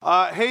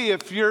Hey,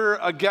 if you're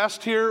a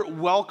guest here,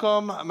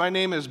 welcome. My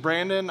name is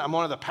Brandon. I'm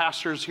one of the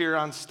pastors here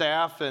on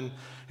staff, and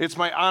it's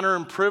my honor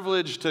and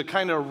privilege to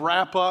kind of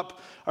wrap up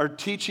our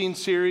teaching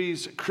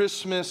series,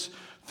 Christmas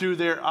Through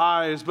Their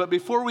Eyes. But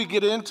before we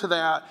get into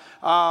that,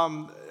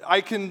 I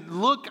can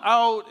look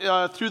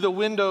out through the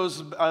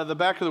windows, the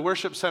back of the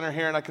worship center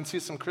here, and I can see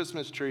some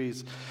Christmas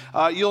trees.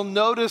 You'll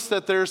notice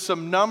that there's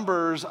some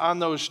numbers on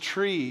those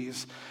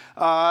trees.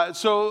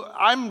 So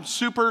I'm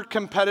super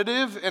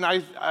competitive, and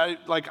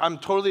I'm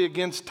totally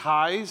against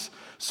ties.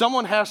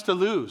 Someone has to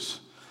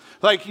lose.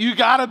 Like, you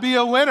got to be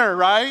a winner,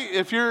 right?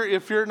 If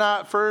you're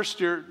not first,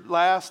 you're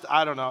last.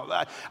 I don't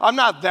know. I'm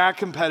not that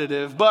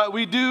competitive, but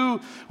we do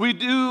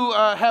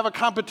have a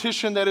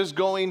competition that is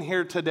going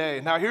here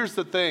today. Now, here's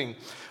the thing.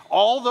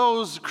 All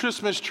those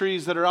Christmas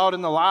trees that are out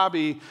in the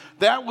lobby,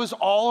 that was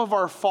all of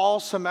our fall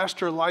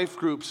semester life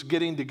groups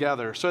getting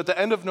together. So at the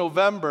end of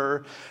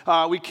November,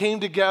 we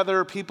came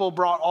together. People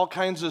brought all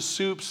kinds of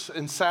soups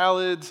and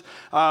salads.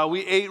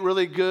 We ate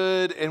really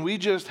good, and we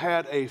just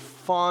had a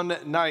fun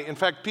night. In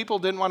fact, people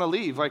didn't want to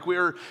leave. Like, we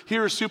were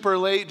here super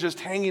late just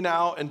hanging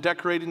out and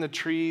decorating the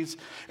trees.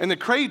 And the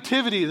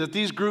creativity that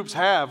these groups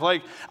have.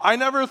 Like, I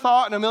never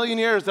thought in a million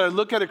years that I'd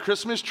look at a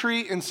Christmas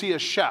tree and see a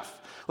chef.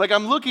 Like,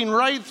 I'm looking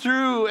right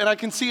through and I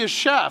can see a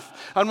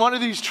chef on one of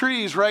these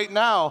trees right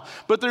now.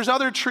 But there's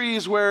other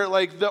trees where,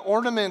 like, the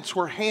ornaments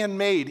were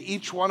handmade,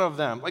 each one of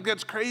them. Like,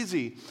 that's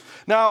crazy.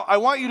 Now, I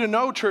want you to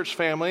know, church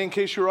family, in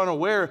case you're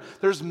unaware,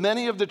 there's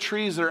many of the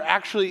trees that are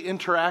actually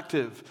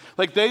interactive.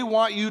 Like, they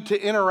want you to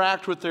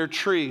interact with their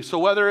tree. So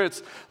whether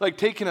it's like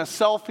taking a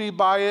selfie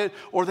by it,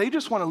 or they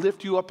just want to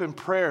lift you up in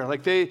prayer.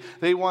 Like,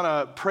 they want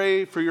to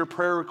pray for your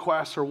prayer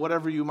requests or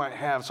whatever you might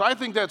have. So I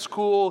think that's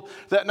cool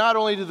that not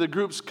only did the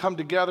groups come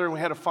together and we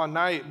had a fun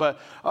night, but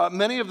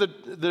many of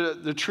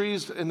the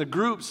trees in the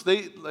groups,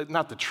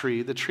 not the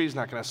tree's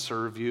not going to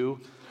serve you.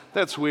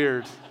 That's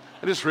weird.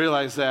 I just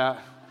realized that.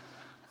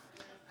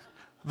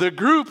 The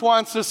group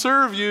wants to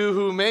serve you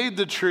who made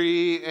the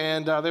tree,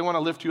 and they want to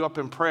lift you up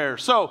in prayer.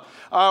 So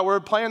we're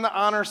playing the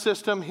honor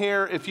system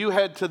here. If you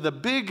head to the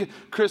big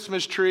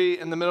Christmas tree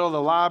in the middle of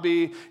the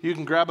lobby, you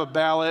can grab a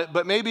ballot,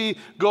 but maybe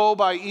go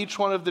by each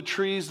one of the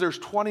trees. There's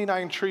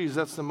 29 trees.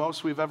 That's the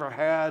most we've ever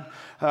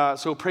had.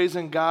 So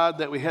praising God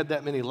that we had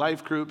that many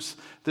life groups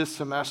this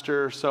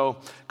semester. So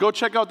go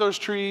check out those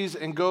trees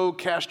and go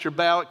cast your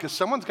ballot, because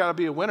someone's got to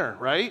be a winner,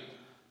 right?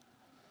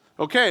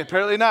 Okay,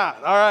 apparently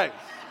not. All right.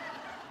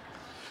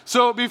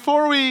 So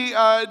before we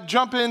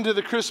jump into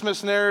the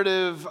Christmas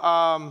narrative,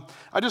 I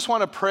just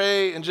want to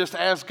pray and just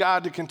ask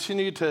God to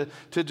continue to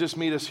just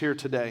meet us here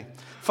today.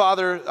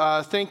 Father,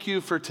 thank you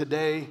for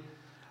today.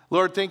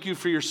 Lord, thank you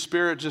for your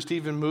Spirit just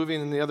even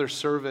moving in the other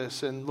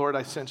service. And Lord,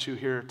 I sense you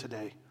here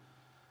today.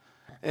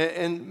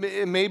 And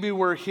maybe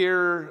we're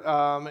here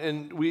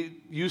and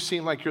you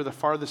seem like you're the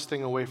farthest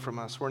thing away from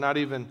us. We're not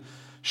even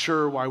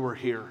sure why we're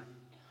here.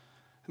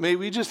 May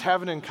we just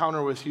have an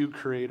encounter with you,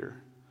 Creator.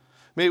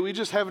 May we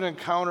just have an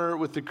encounter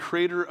with the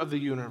creator of the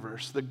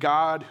universe, the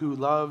God who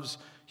loves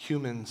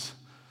humans.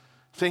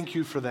 Thank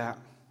you for that.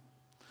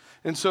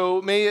 And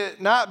so may it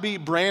not be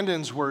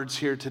Brandon's words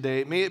here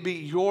today. May it be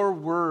your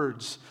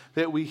words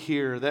that we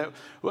hear,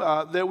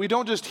 that we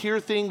don't just hear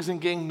things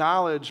and gain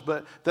knowledge,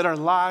 but that our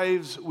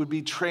lives would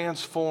be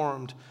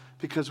transformed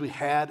because we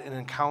had an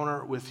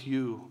encounter with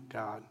you,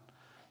 God.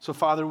 So,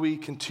 Father, we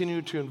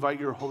continue to invite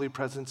your holy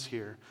presence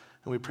here,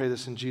 and we pray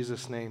this in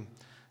Jesus' name.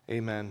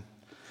 Amen.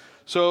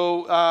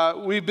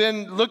 So we've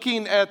been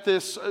looking at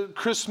this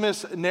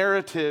Christmas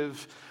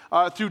narrative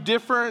through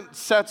different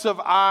sets of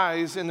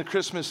eyes in the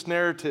Christmas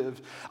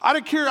narrative. Out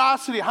of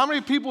curiosity, how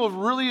many people have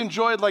really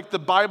enjoyed like the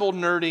Bible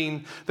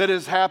nerding that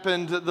has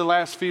happened the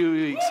last few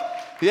weeks?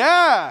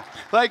 Yeah,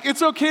 like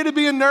it's okay to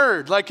be a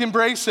nerd, like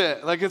embrace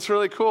it, like it's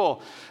really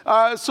cool.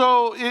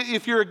 So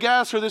if you're a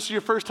guest or this is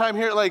your first time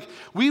here, like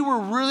we were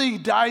really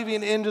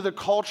diving into the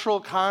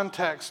cultural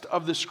context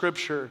of the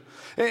scripture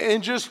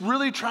and just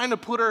really trying to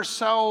put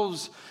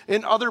ourselves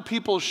in other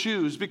people's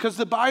shoes, because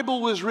the Bible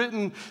was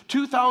written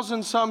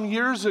 2,000 some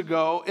years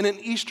ago in an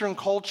Eastern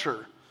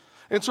culture.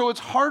 And so it's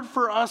hard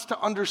for us to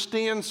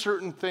understand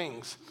certain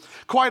things.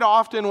 Quite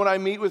often when I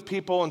meet with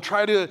people and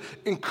try to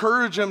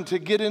encourage them to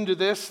get into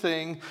this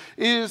thing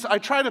is I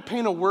try to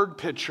paint a word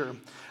picture.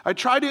 I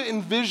try to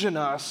envision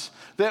us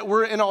that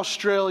we're in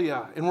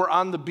Australia and we're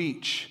on the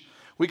beach.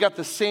 We got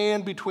the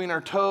sand between our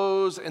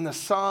toes and the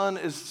sun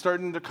is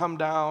starting to come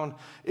down.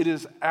 It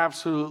is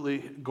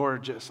absolutely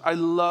gorgeous. I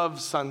love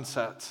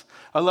sunsets.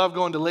 I love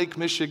going to Lake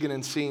Michigan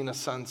and seeing a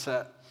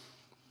sunset.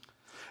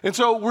 And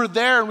so we're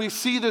there and we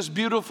see this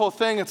beautiful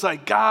thing. It's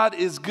like, God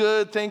is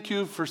good. Thank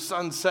you for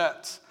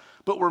sunsets.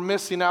 But we're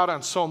missing out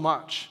on so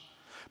much.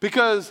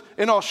 Because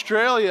in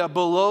Australia,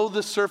 below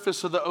the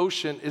surface of the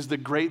ocean is the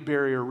Great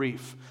Barrier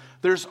Reef.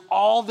 There's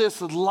all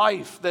this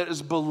life that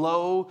is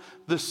below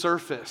the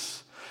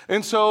surface.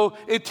 And so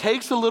it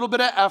takes a little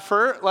bit of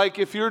effort. Like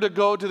if you're to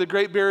go to the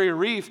Great Barrier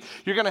Reef,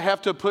 you're going to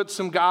have to put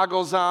some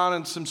goggles on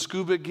and some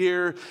scuba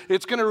gear.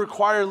 It's going to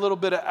require a little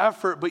bit of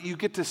effort, but you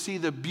get to see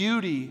the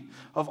beauty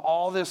of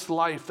all this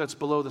life that's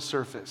below the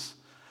surface.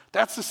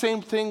 That's the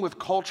same thing with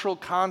cultural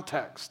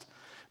context.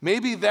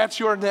 Maybe that's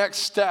your next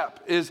step,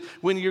 is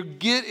when you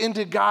get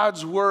into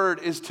God's word,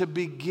 is to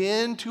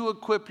begin to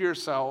equip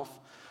yourself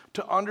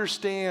to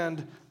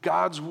understand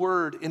God's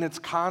word in its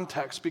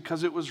context,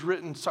 because it was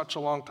written such a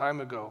long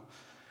time ago.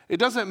 It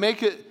doesn't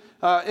make it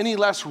any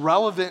less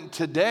relevant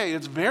today.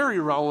 It's very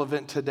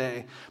relevant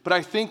today. But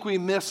I think we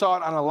miss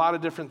out on a lot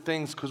of different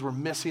things because we're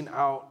missing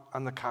out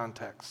on the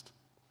context.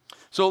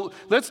 So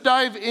let's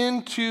dive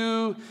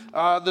into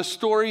the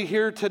story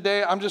here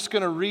today. I'm just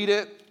going to read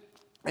it,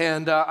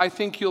 and I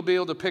think you'll be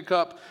able to pick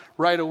up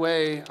right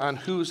away on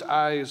whose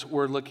eyes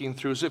we're looking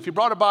through. So if you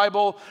brought a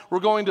Bible, we're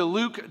going to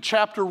Luke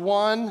chapter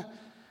 1,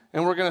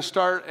 and we're going to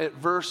start at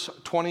verse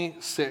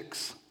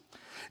 26.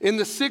 In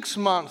the 6th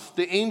month,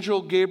 the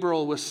angel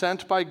Gabriel was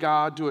sent by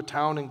God to a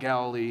town in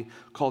Galilee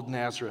called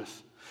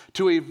Nazareth,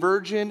 to a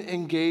virgin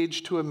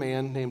engaged to a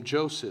man named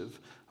Joseph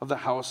of the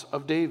house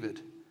of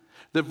David.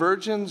 The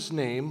virgin's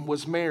name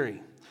was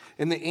Mary.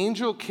 And the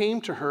angel came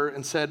to her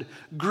and said,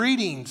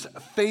 "Greetings,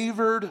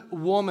 favored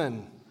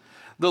woman.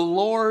 The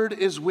Lord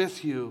is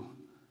with you."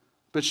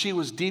 But she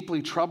was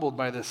deeply troubled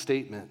by this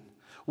statement,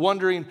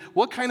 wondering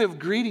what kind of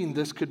greeting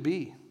this could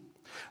be.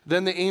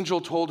 Then the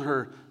angel told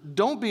her,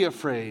 "Don't be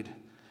afraid,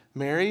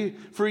 Mary,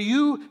 for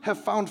you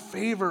have found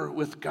favor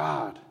with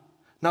God.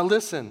 Now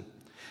listen,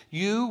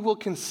 you will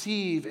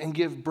conceive and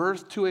give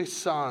birth to a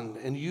son,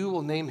 and you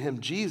will name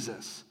him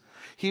Jesus.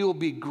 He will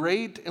be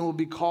great and will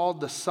be called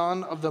the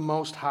Son of the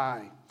Most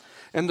High.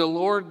 And the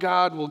Lord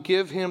God will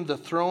give him the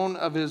throne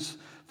of his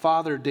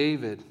father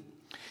David.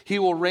 He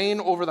will reign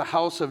over the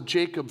house of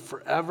Jacob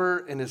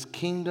forever, and his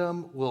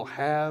kingdom will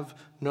have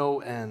no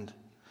end."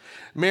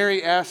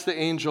 Mary asked the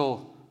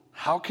angel,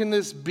 "How can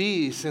this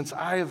be, since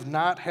I have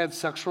not had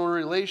sexual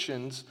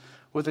relations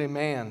with a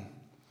man?"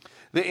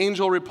 The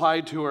angel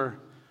replied to her,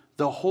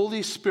 "The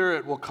Holy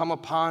Spirit will come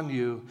upon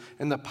you,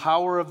 and the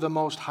power of the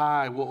Most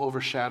High will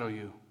overshadow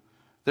you.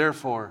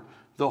 Therefore,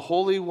 the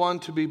Holy One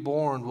to be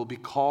born will be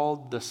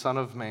called the Son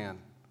of Man.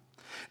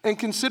 And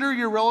consider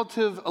your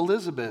relative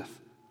Elizabeth.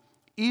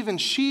 Even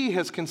she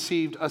has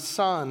conceived a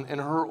son in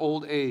her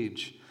old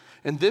age,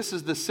 and this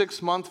is the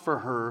 6th month for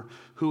her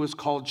who is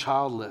called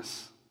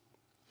childless.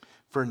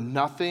 For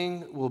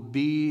nothing will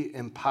be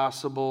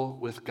impossible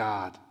with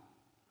God."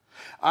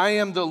 "I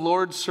am the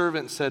Lord's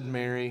servant," said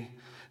Mary.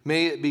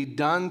 "May it be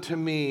done to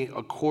me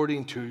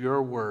according to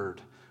your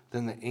word."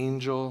 Then the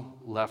angel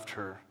left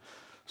her.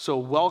 So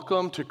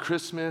welcome to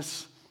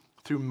Christmas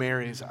through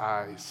Mary's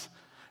eyes.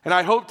 And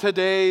I hope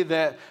today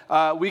that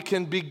we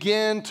can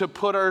begin to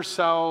put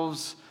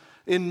ourselves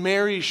in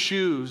Mary's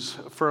shoes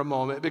for a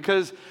moment,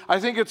 because I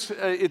think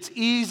it's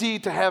easy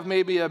to have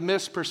maybe a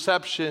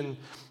misperception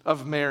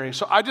of Mary.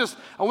 So I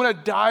want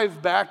to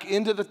dive back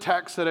into the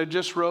text that I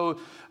just read,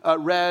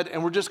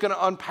 and we're just going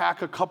to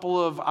unpack a couple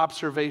of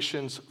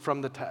observations from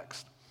the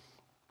text.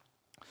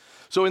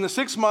 So in the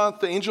 6th month,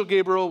 the angel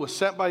Gabriel was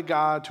sent by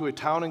God to a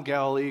town in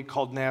Galilee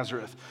called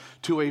Nazareth,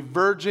 to a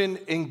virgin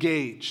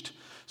engaged.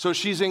 So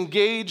she's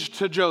engaged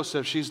to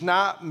Joseph. She's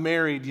not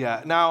married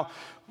yet. Now,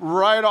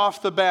 right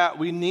off the bat,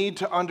 we need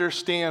to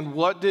understand,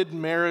 what did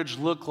marriage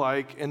look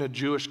like in a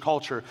Jewish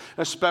culture,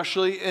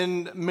 especially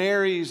in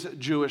Mary's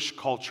Jewish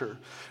culture.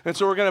 And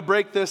so we're going to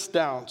break this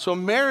down. So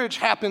marriage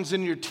happens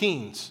in your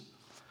teens.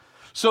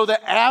 So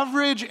the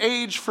average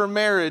age for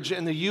marriage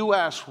in the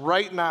U.S.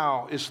 right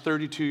now is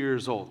 32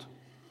 years old.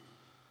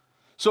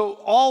 So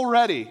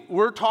already,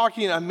 we're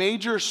talking a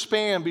major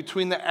span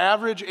between the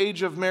average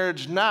age of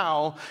marriage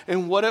now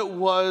and what it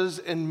was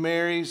in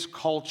Mary's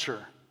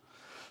culture.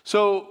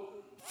 So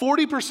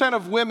 40%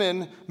 of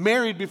women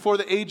married before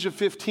the age of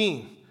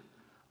 15.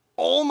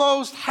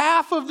 Almost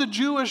half of the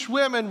Jewish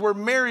women were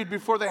married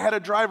before they had a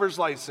driver's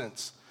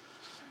license.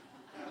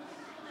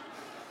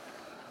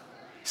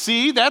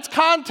 See, that's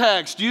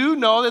context. You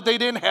know that they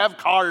didn't have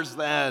cars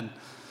then.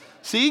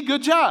 See,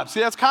 good job. See,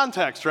 that's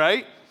context,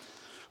 right?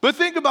 But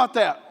think about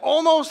that.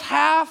 Almost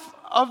half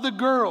of the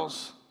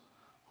girls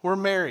were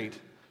married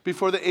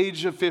before the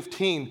age of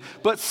 15.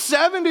 But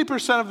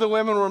 70% of the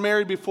women were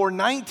married before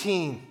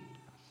 19.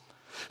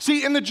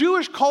 See, in the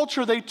Jewish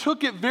culture, they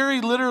took it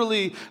very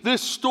literally,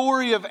 this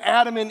story of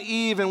Adam and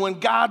Eve, and when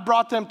God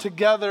brought them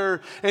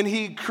together and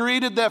he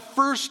created that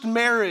first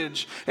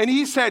marriage, and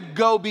he said,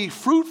 "Go be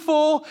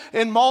fruitful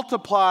and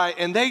multiply,"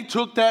 and they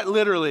took that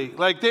literally.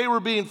 Like they were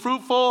being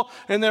fruitful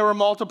and they were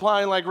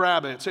multiplying like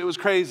rabbits. It was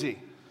crazy.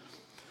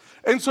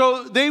 And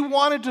so they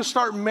wanted to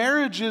start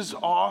marriages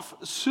off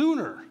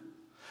sooner.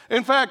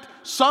 In fact,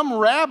 some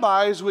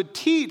rabbis would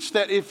teach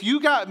that if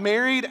you got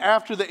married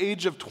after the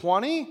age of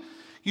 20,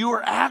 you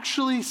were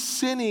actually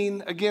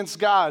sinning against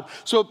God.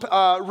 So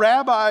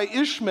Rabbi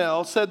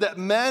Ishmael said that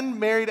men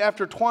married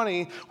after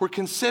 20 were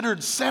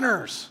considered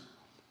sinners.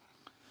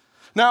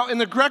 Now, in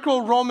the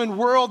Greco-Roman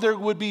world, there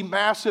would be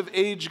massive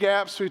age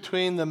gaps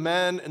between the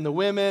men and the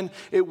women.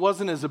 It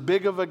wasn't as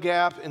big of a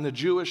gap in the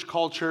Jewish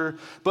culture,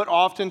 but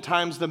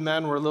oftentimes the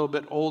men were a little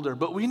bit older.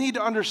 But we need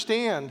to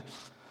understand,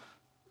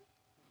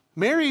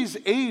 Mary's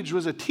age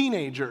was a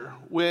teenager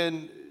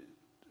when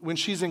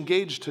she's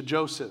engaged to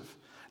Joseph.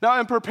 Now,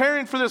 in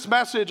preparing for this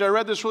message, I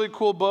read this really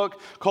cool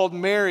book called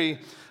Mary,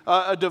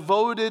 a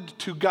devoted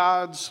to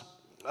God's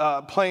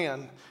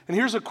plan. And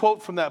here's a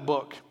quote from that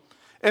book.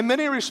 In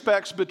many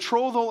respects,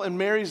 betrothal in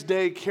Mary's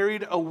day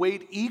carried a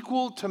weight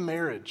equal to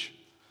marriage.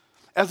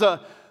 As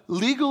a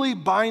legally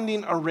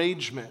binding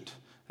arrangement,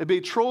 a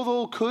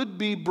betrothal could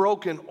be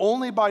broken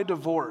only by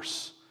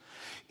divorce.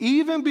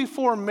 Even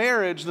before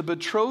marriage, the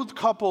betrothed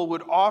couple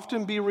would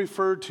often be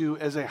referred to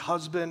as a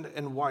husband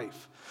and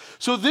wife.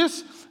 So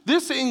this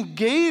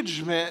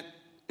engagement,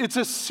 it's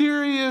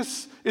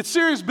serious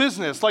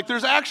business. Like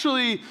there's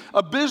actually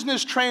a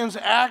business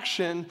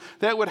transaction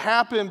that would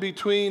happen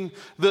between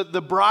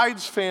the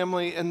bride's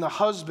family and the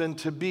husband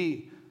to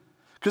be.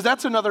 Because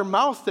that's another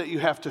mouth that you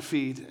have to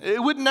feed.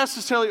 It wouldn't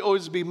necessarily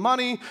always be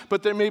money,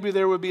 but maybe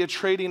there would be a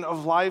trading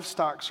of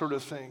livestock sort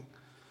of thing.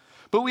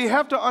 But we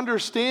have to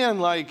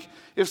understand, like,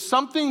 if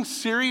something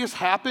serious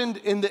happened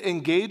in the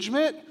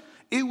engagement,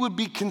 it would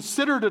be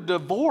considered a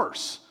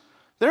divorce.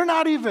 They're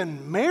not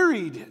even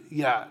married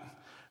yet.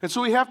 And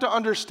so we have to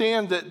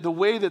understand that the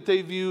way that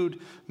they viewed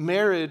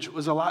marriage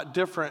was a lot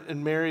different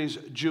in Mary's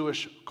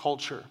Jewish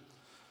culture.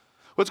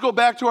 Let's go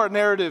back to our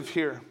narrative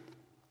here.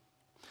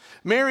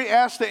 Mary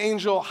asked the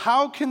angel,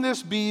 "How can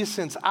this be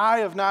since I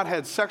have not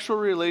had sexual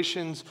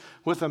relations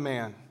with a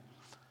man?"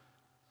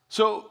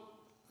 So,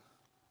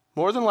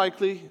 more than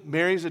likely,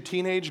 Mary's a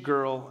teenage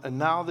girl, and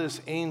now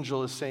this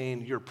angel is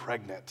saying, "You're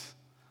pregnant."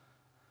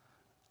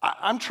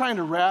 I'm trying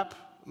to wrap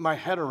my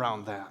head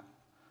around that.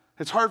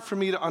 It's hard for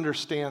me to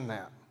understand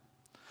that.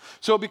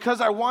 So because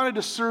I wanted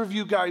to serve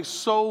you guys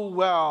so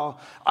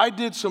well, I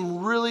did some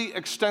really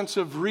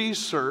extensive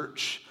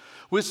research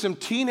with some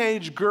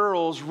teenage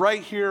girls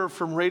right here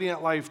from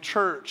Radiant Life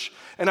Church,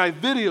 and I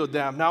videoed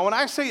them. Now, when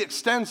I say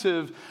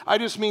extensive, I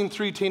just mean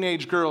 3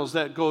 teenage girls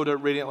that go to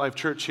Radiant Life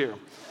Church here.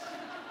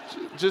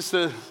 Just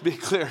to be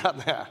clear on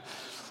that.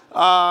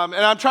 And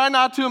I'm trying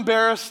not to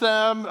embarrass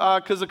them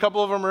because a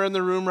couple of them are in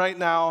the room right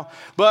now.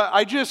 But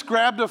I just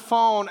grabbed a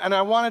phone and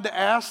I wanted to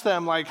ask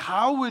them, like,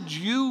 how would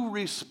you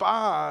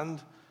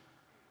respond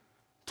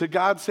to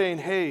God saying,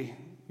 "Hey,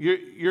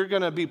 you're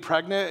going to be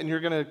pregnant and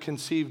you're going to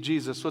conceive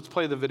Jesus"? Let's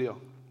play the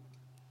video.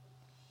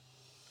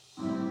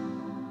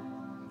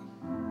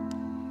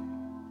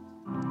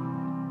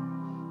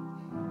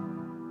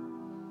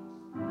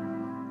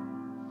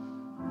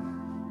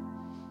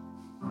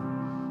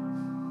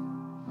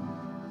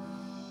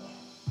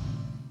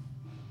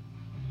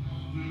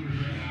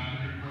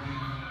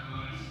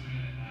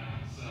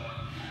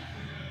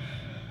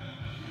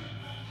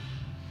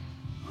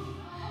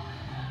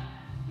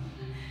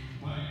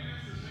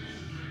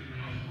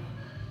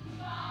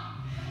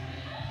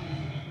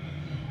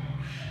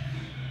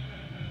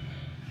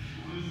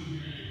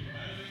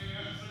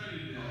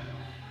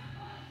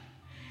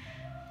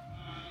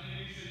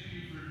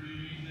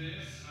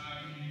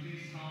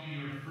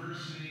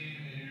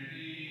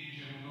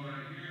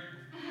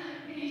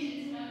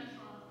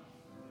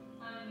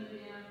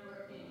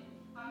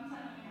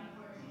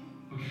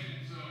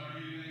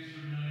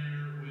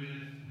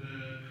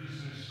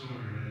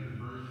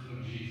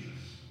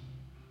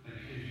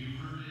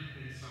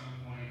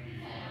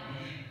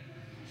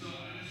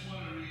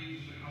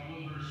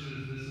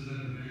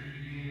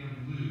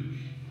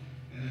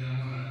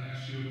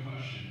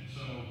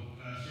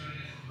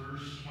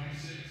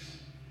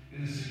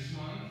 In the 6th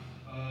month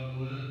of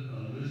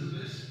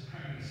Elizabeth's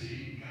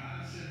pregnancy,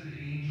 God sent the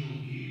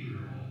angel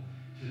Gabriel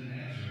to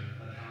Nazareth,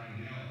 a town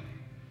in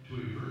Galilee, to a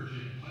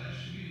virgin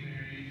pledged to be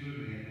married to a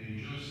man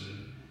named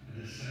Joseph,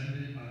 a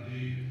descendant of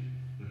David.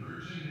 The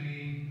virgin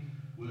name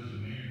was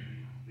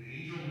Mary. The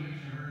angel went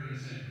to her and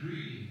said,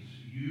 "Greetings,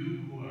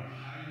 you who are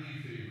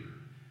highly favored.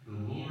 The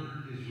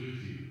Lord is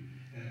with you."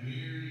 And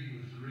Mary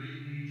was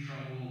greatly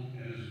troubled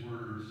at his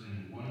words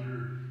and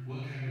wondered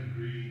what kind of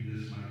greeting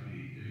this might be.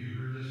 Have you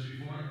heard this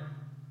before?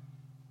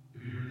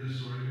 Have you heard this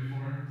story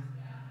before?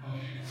 Yeah.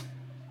 Okay.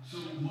 So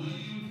what do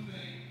you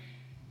think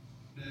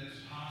that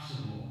it's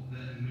possible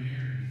that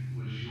Mary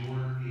was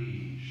your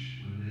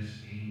age when this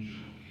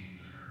angel came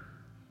to her?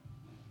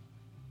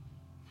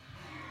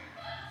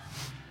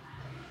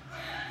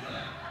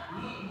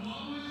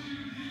 What would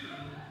you do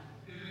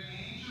if an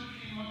angel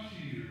came up to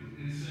you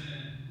and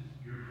said,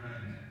 "You're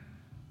pregnant"?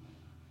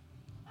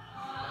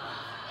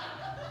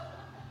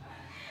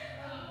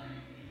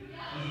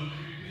 A little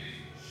creepy?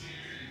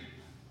 Scary?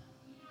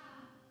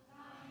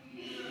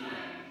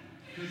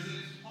 Because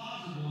it's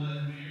plausible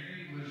that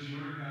Mary was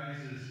your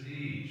guys'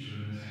 age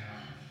when this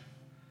happened.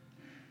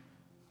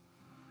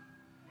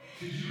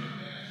 Could you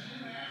imagine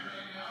that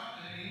right now?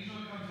 An angel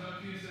comes up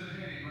to you and says,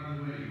 "Hey, by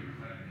the way, you're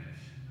pregnant."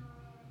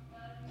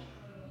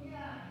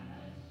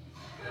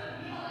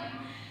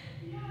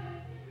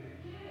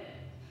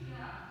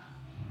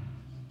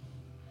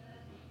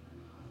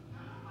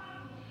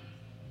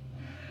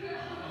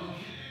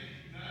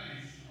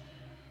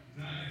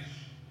 Nice.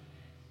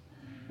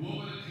 What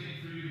would it take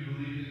for you to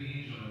believe an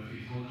angel if he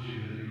told you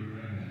that you were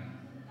pregnant?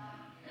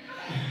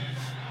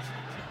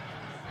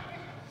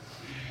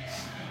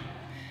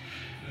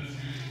 That's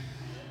good.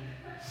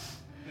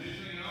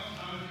 Anything else?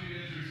 How would you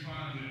guys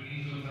respond to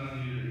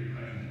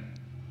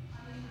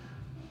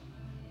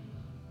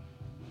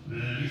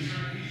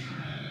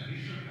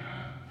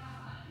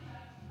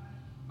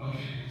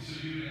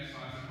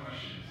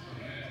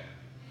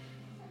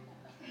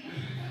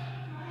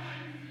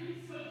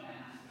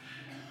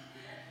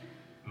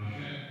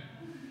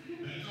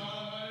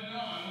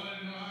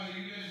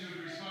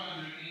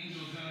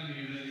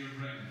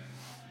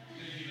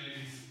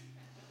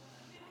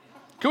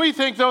Can we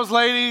thank those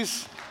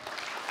ladies?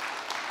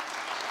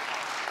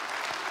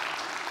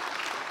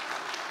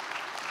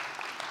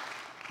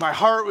 My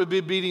heart would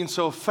be beating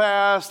so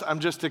fast. I'm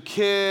just a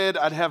kid.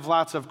 I'd have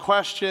lots of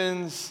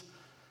questions.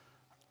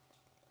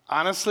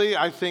 Honestly,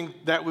 I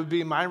think that would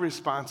be my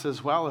response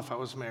as well if I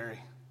was Mary.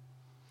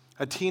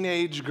 A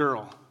teenage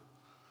girl.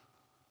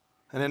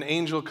 And an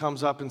angel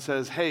comes up and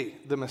says, hey,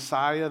 the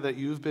Messiah that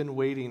you've been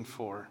waiting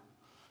for,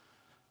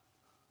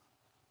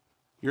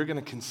 you're going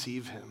to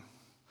conceive him,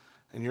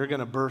 and you're going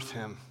to birth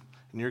him,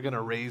 and you're going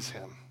to raise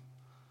him.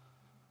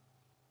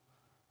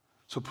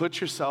 So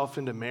put yourself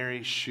into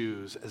Mary's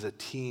shoes as a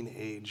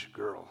teenage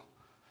girl.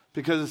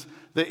 Because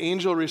the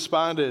angel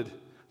responded,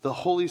 the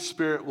Holy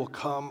Spirit will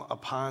come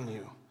upon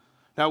you.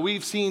 Now,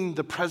 we've seen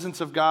the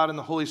presence of God and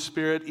the Holy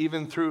Spirit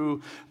even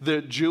through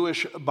the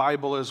Jewish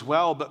Bible as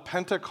well, but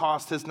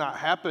Pentecost has not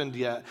happened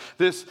yet.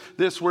 This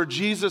where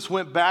Jesus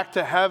went back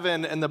to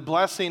heaven and the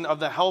blessing of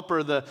the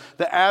helper, the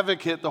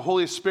advocate, the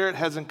Holy Spirit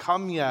hasn't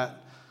come yet.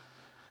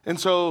 And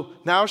so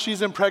now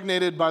she's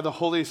impregnated by the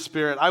Holy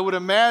Spirit. I would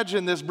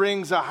imagine this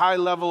brings a high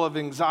level of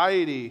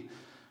anxiety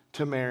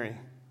to Mary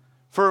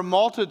for a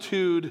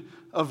multitude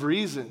of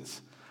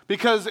reasons.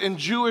 Because in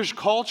Jewish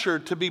culture,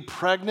 to be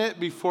pregnant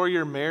before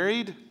you're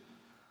married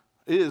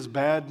is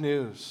bad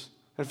news.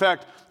 In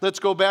fact, let's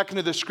go back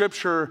into the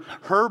scripture,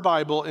 her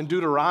Bible in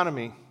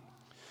Deuteronomy.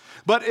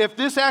 But if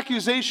this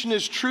accusation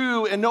is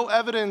true and no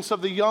evidence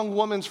of the young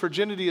woman's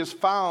virginity is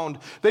found,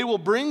 they will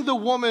bring the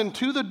woman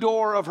to the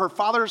door of her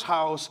father's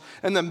house,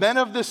 and the men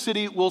of the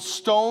city will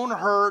stone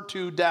her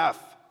to death.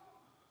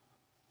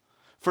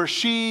 For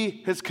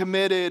she has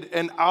committed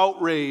an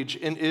outrage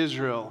in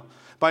Israel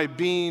by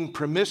being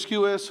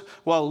promiscuous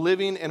while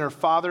living in her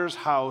father's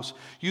house.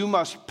 You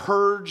must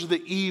purge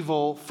the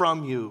evil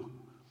from you.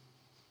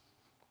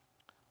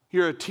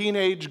 You're a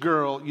teenage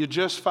girl. You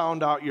just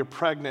found out you're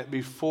pregnant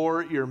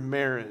before your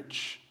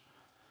marriage.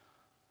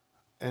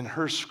 And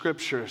her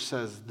scripture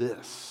says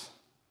this.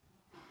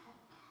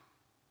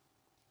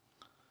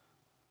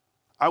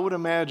 I would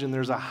imagine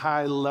there's a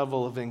high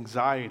level of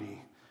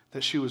anxiety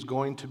that she was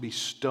going to be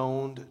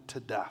stoned to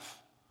death.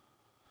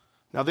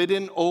 Now, they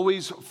didn't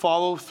always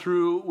follow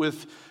through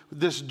with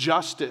this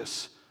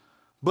justice,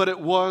 but it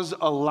was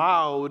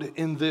allowed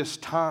in this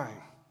time.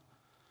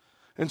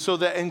 And so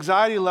the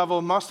anxiety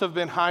level must have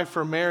been high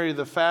for Mary,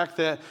 the fact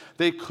that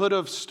they could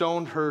have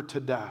stoned her to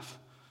death.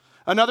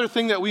 Another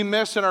thing that we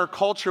miss in our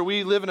culture,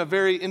 we live in a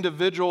very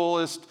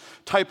individualist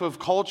type of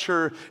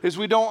culture, is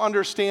we don't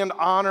understand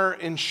honor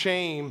and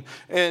shame.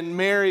 And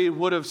Mary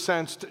would have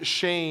sensed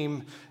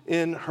shame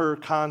in her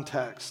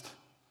context.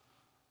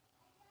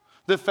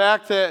 The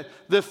fact that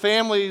the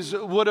families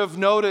would have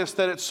noticed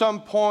that at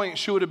some point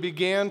she would have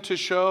began to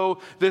show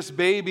this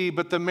baby,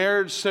 but the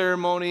marriage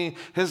ceremony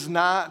has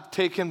not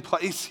taken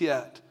place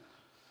yet.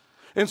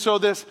 And so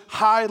this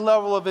high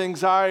level of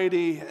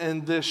anxiety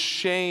and this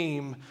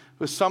shame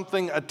was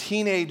something a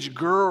teenage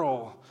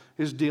girl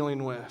is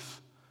dealing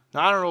with.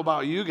 Now, I don't know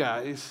about you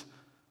guys,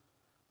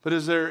 but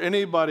is there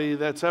anybody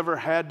that's ever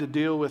had to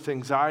deal with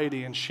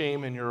anxiety and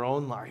shame in your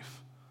own life?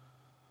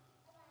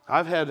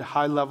 I've had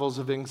high levels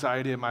of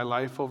anxiety in my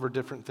life over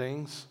different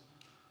things.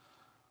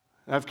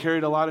 I've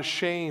carried a lot of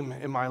shame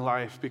in my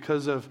life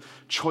because of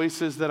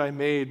choices that I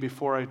made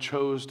before I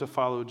chose to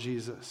follow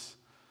Jesus.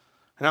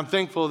 And I'm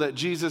thankful that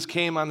Jesus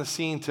came on the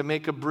scene to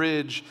make a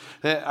bridge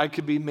that I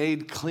could be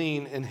made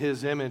clean in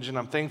his image, and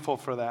I'm thankful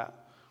for that.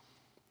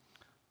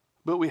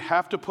 But we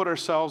have to put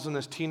ourselves in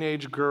this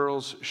teenage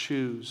girl's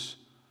shoes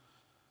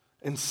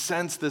and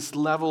sense this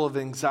level of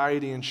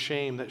anxiety and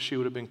shame that she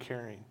would have been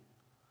carrying.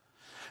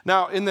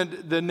 Now, in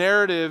the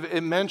narrative, it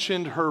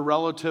mentioned her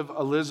relative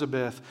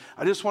Elizabeth.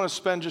 I just want to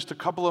spend just a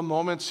couple of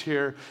moments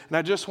here, and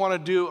I just want to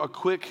do a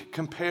quick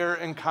compare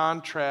and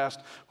contrast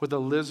with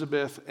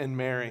Elizabeth and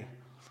Mary.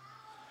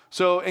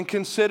 So, and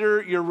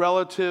consider your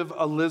relative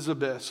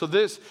Elizabeth.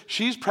 So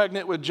she's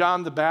pregnant with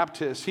John the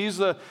Baptist. He's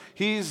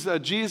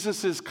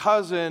Jesus'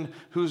 cousin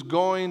who's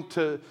going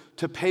to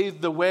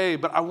pave the way.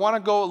 But I want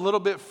to go a little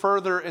bit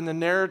further in the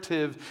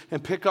narrative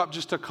and pick up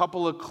just a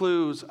couple of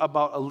clues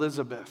about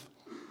Elizabeth.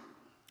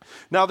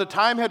 Now, the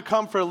time had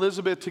come for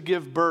Elizabeth to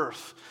give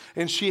birth,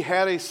 and she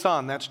had a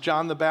son. That's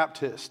John the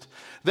Baptist.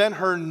 Then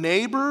her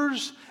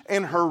neighbors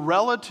and her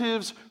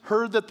relatives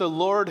heard that the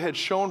Lord had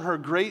shown her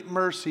great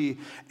mercy,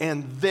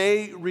 and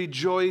they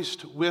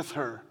rejoiced with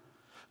her.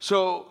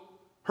 So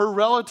her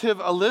relative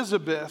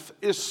Elizabeth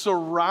is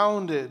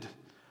surrounded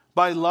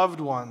by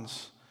loved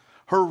ones.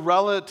 Her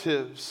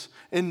relatives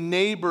and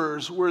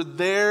neighbors were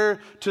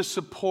there to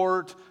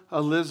support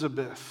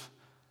Elizabeth.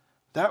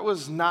 That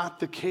was not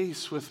the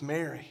case with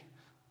Mary.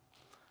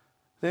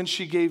 Then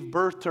she gave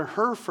birth to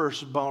her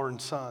firstborn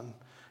son,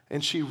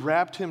 and she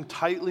wrapped him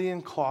tightly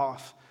in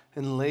cloth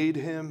and laid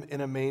him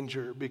in a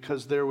manger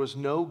because there was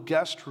no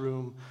guest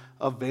room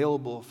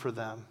available for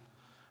them.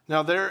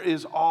 Now, there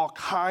is all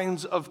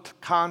kinds of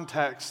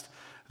context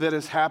that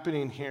is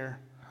happening here.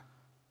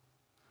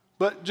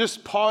 But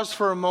just pause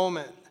for a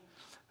moment.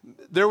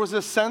 There was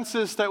a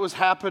census that was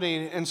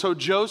happening, and so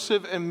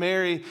Joseph and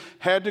Mary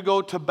had to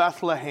go to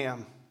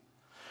Bethlehem.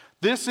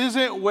 This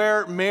isn't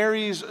where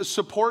Mary's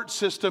support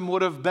system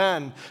would have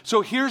been.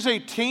 So here's a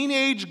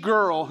teenage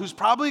girl who's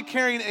probably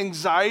carrying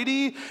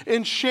anxiety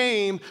and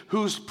shame,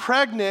 who's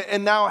pregnant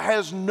and now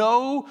has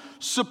no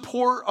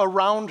support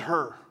around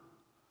her.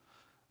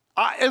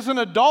 As an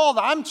adult,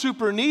 I'm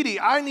super needy.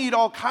 I need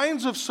all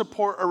kinds of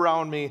support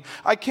around me.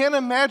 I can't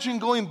imagine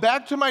going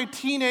back to my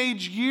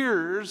teenage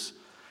years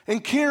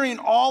and carrying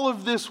all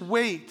of this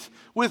weight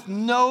with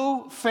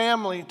no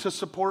family to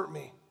support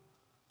me.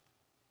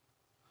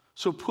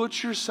 So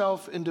put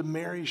yourself into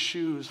Mary's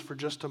shoes for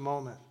just a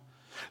moment.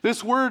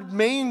 This word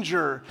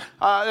manger,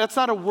 that's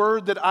not a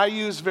word that I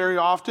use very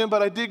often,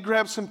 but I did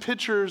grab some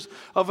pictures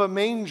of a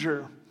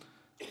manger.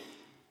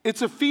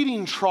 It's a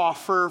feeding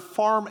trough for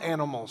farm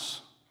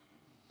animals.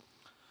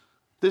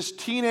 This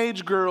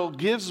teenage girl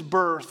gives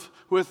birth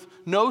with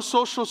no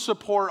social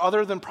support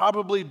other than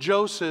probably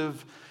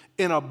Joseph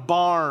in a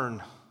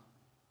barn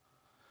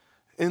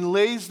and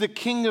lays the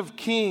King of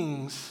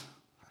Kings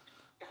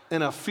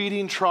in a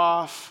feeding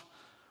trough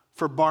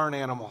for barn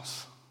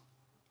animals.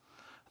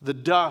 The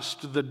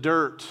dust, the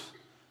dirt,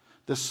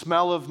 the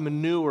smell of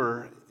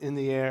manure in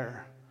the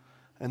air.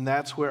 And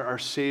that's where our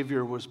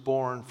Savior was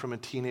born, from a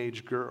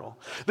teenage girl.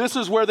 This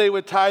is where they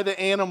would tie the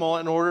animal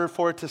in order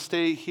for it to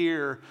stay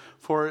here,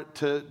 for it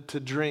to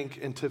drink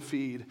and to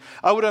feed.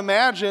 I would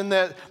imagine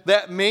that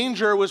that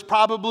manger was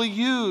probably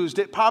used.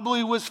 It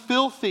probably was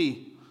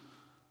filthy.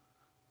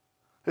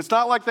 It's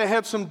not like they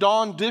had some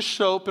Dawn dish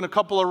soap and a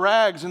couple of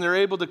rags and they're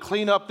able to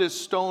clean up this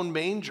stone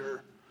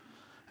manger.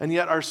 And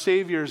yet our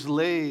Savior's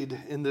laid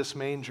in this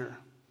manger.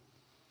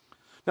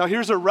 Now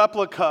here's a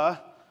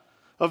replica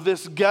of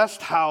this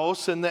guest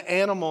house and the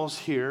animals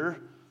here,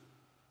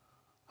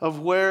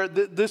 of where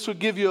this would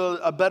give you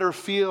a better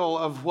feel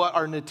of what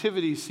our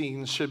nativity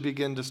scenes should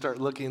begin to start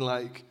looking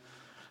like.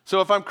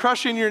 So if I'm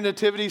crushing your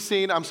nativity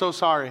scene, I'm so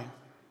sorry.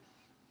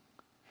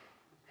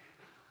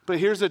 But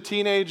here's a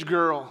teenage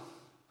girl,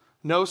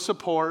 no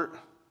support,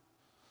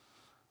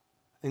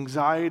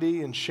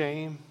 anxiety and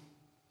shame,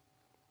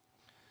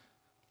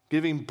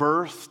 giving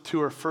birth to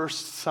her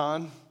first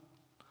son.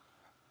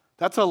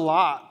 That's a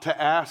lot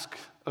to ask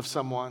of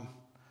someone.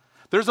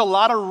 There's a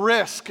lot of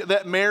risk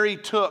that Mary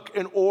took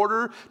in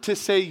order to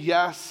say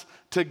yes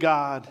to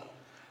God.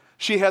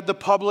 She had the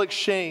public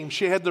shame.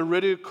 She had the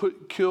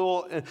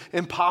ridicule and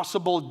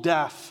impossible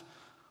death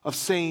of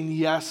saying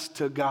yes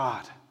to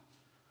God.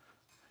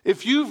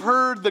 If you've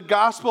heard the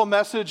gospel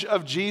message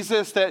of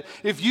Jesus, that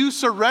if you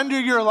surrender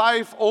your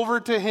life over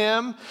to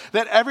Him,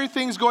 that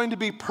everything's going to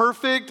be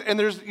perfect and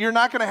you're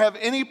not going to have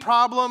any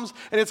problems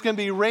and it's going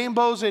to be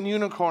rainbows and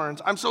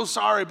unicorns, I'm so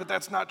sorry, but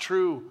that's not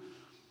true.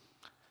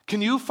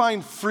 Can you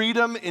find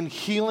freedom and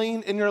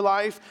healing in your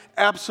life?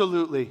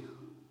 Absolutely.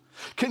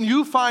 Can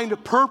you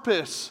find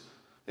purpose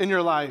in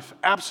your life?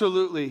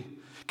 Absolutely.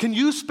 Can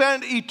you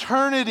spend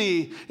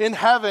eternity in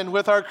heaven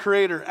with our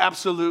Creator?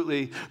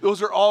 Absolutely.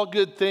 Those are all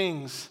good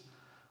things.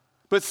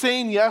 But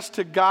saying yes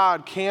to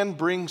God can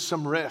bring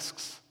some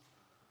risks.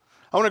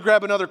 I want to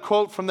grab another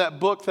quote from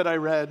that book that I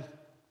read.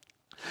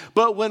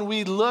 But when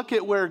we look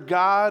at where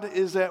God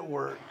is at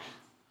work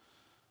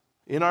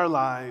in our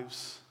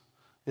lives,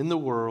 in the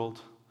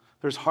world,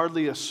 there's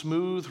hardly a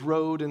smooth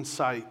road in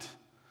sight.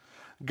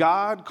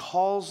 God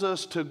calls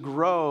us to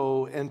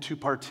grow and to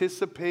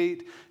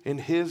participate in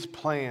His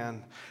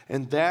plan,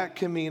 and that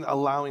can mean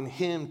allowing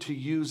Him to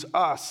use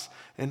us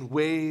in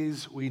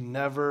ways we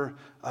never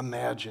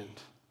imagined.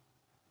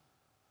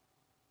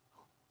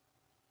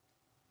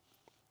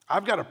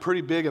 I've got a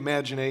pretty big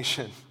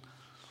imagination,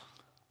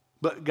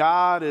 but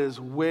God is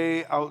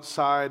way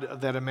outside of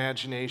that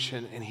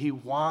imagination, and He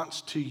wants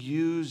to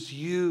use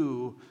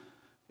you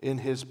in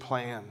His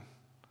plan.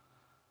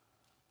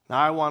 Now,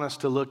 I want us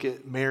to look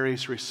at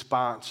Mary's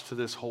response to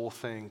this whole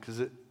thing,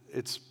 because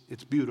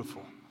it's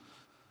beautiful.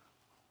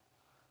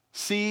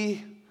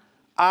 See,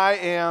 I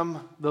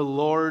am the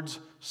Lord's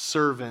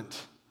servant.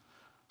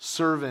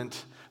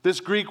 Servant.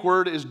 This Greek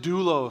word is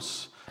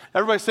doulos.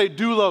 Everybody say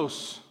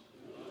doulos.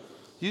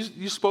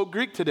 You spoke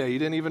Greek today. You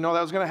didn't even know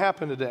that was going to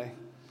happen today.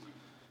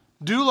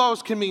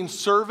 Doulos can mean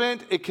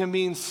servant, it can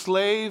mean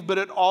slave, but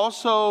it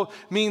also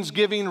means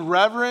giving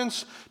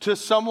reverence to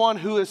someone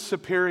who is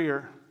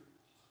superior.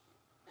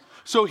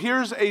 So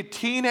here's a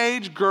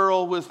teenage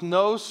girl with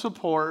no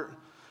support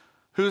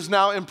who's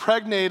now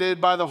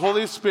impregnated by the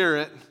Holy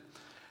Spirit,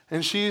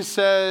 and she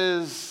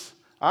says,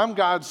 I'm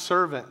God's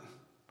servant.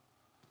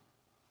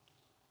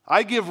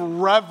 I give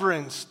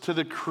reverence to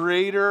the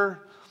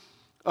Creator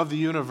of the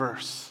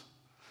universe.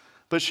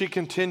 But she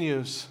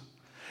continues,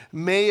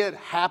 may it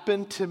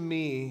happen to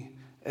me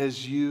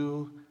as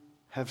you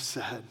have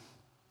said.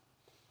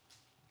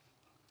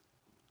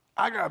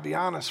 I gotta be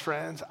honest,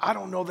 friends, I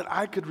don't know that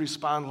I could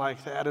respond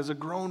like that as a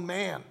grown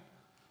man.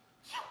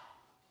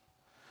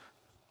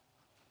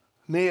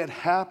 May it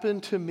happen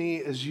to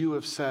me as you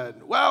have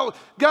said. Well,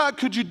 God,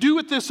 could you do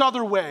it this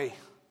other way?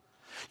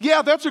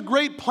 Yeah, that's a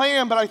great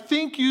plan, but I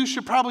think you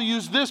should probably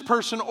use this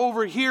person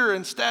over here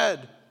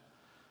instead.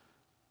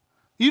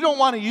 You don't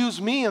want to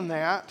use me in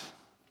that.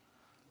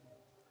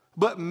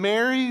 But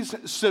Mary's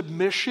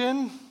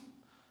submission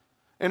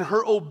and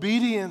her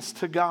obedience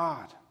to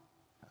God.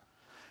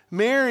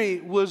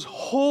 Mary was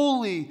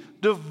wholly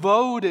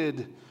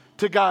devoted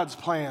to God's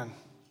plan.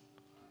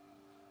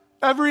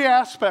 Every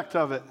aspect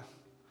of it.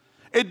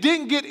 It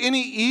didn't get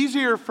any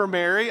easier for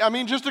Mary. I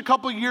mean, just a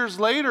couple years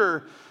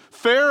later,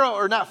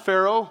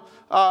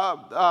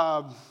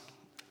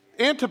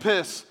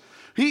 Antipas,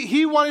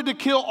 he wanted to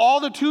kill all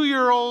the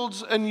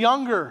 2-year-olds and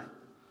younger.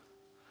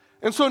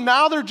 And so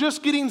now they're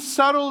just getting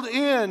settled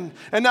in.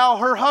 And now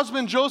her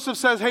husband Joseph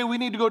says, hey, we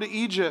need to go to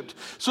Egypt.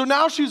 So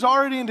now she's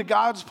already into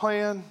God's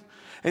plan,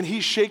 and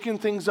he's shaking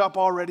things up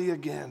already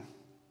again.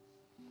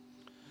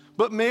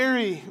 But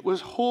Mary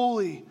was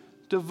wholly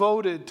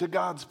devoted to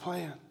God's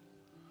plan.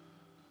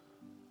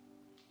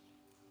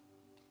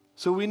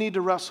 So we need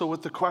to wrestle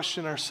with the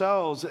question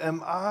ourselves,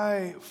 am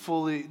I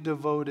fully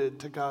devoted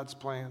to God's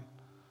plan?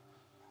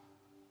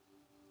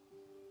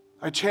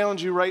 I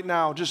challenge you right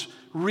now, just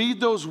read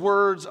those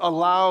words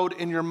aloud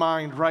in your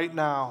mind right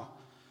now.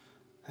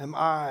 Am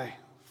I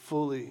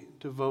fully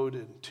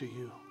devoted to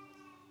you?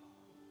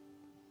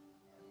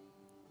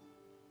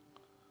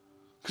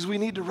 Because we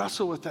need to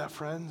wrestle with that,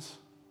 friends.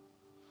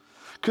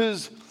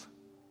 Because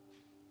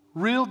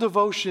real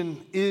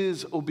devotion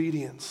is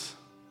obedience.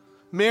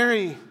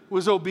 Mary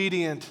was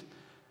obedient.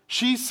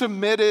 She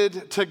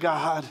submitted to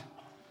God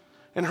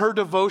and her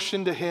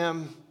devotion to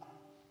Him,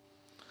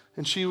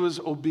 and she was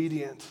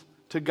obedient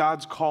to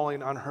God's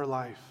calling on her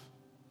life.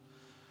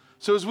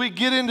 So as we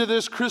get into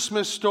this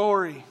Christmas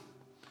story,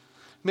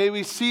 may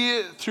we see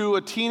it through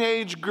a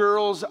teenage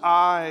girl's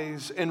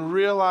eyes and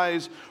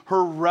realize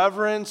her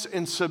reverence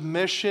and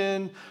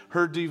submission,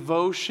 her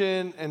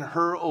devotion, and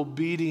her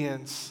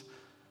obedience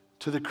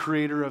to the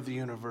Creator of the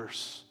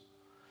universe.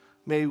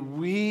 May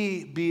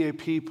we be a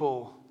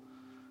people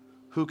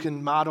who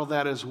can model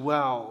that as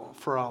well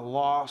for a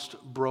lost,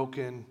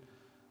 broken,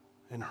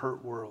 and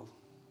hurt world.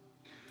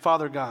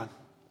 Father God,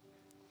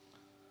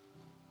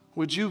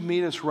 would you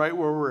meet us right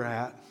where we're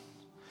at?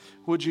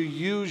 Would you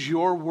use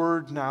your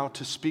word now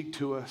to speak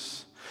to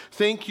us?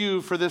 Thank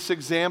you for this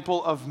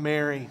example of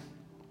Mary.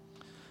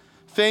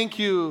 Thank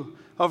you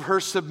of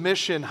her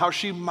submission, how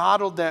she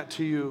modeled that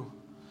to you,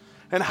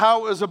 and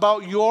how it was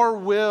about your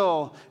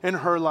will in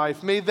her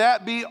life. May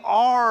that be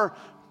our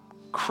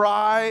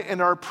cry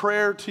and our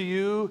prayer to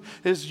you,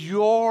 is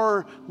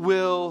your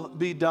will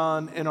be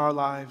done in our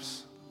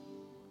lives.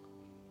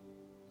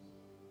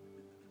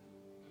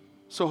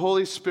 So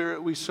Holy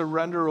Spirit, we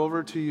surrender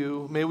over to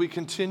you. May we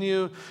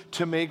continue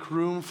to make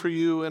room for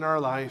you in our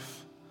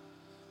life.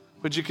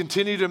 Would you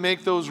continue to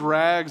make those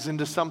rags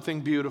into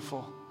something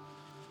beautiful?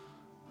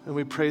 And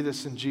we pray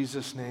this in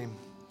Jesus' name.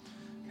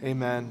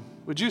 Amen.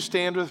 Would you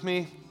stand with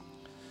me?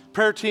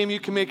 Prayer team, you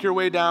can make your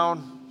way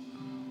down.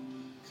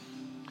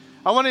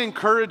 I want to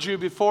encourage you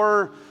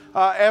before,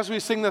 as we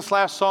sing this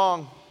last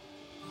song,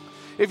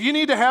 if you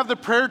need to have the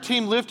prayer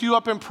team lift you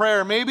up in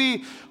prayer,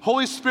 maybe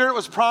Holy Spirit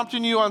was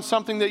prompting you on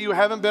something that you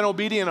haven't been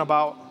obedient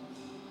about.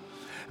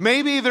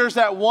 Maybe there's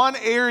that one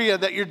area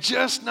that you're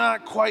just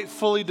not quite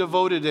fully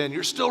devoted in.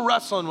 You're still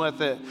wrestling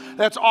with it.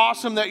 That's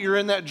awesome that you're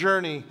in that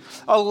journey.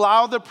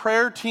 Allow the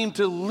prayer team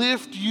to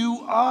lift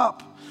you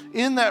up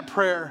in that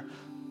prayer.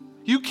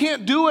 You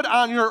can't do it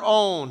on your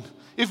own.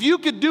 If you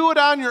could do it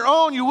on your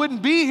own, you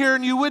wouldn't be here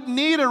and you wouldn't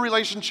need a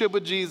relationship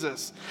with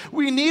Jesus.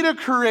 We need a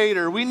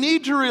creator. We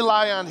need to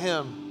rely on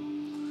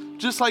him,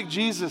 just like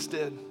Jesus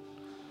did.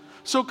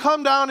 So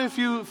come down if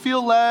you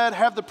feel led.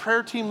 Have the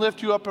prayer team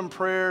lift you up in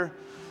prayer.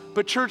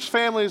 But church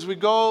family, as we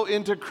go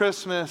into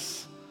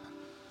Christmas,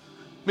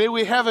 may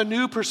we have a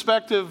new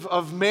perspective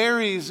of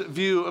Mary's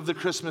view of the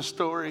Christmas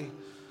story.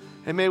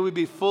 And may we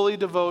be fully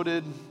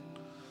devoted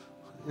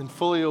and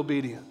fully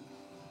obedient.